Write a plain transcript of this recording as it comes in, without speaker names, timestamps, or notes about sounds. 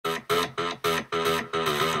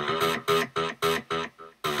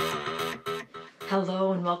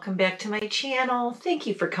welcome back to my channel. Thank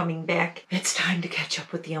you for coming back. It's time to catch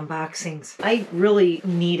up with the unboxings. I really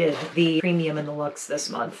needed the premium and the Luxe this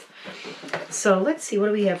month. So let's see, what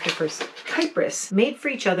do we have here first? Kypress, made for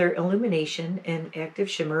each other, illumination and active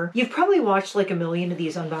shimmer. You've probably watched like a million of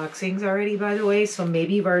these unboxings already, by the way, so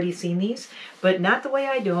maybe you've already seen these, but not the way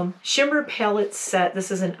I do them. Shimmer palette set. This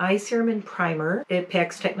is an eye serum and primer. It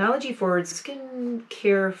packs technology forward, skin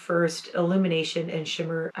care first, illumination and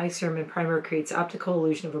shimmer. Eye serum and primer creates optical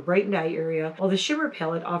illusion of a brightened eye area, while the shimmer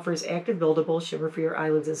palette offers active buildable shimmer for your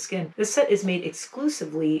eyelids and skin. This set is made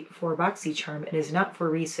exclusively for BoxyCharm and is not for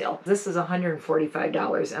resale. This is $145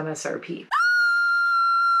 MSRP.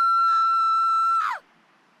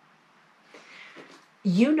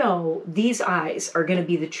 You know, these eyes are going to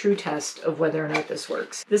be the true test of whether or not this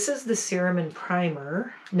works. This is the serum and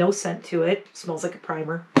primer. No scent to it. Smells like a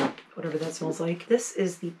primer. Whatever that smells like. This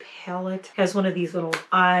is the palette. Has one of these little...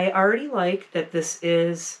 I already like that this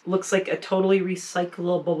is... looks like a totally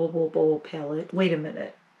recyclable palette. Wait a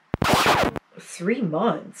minute. 3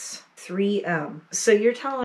 months. 3M. So you're telling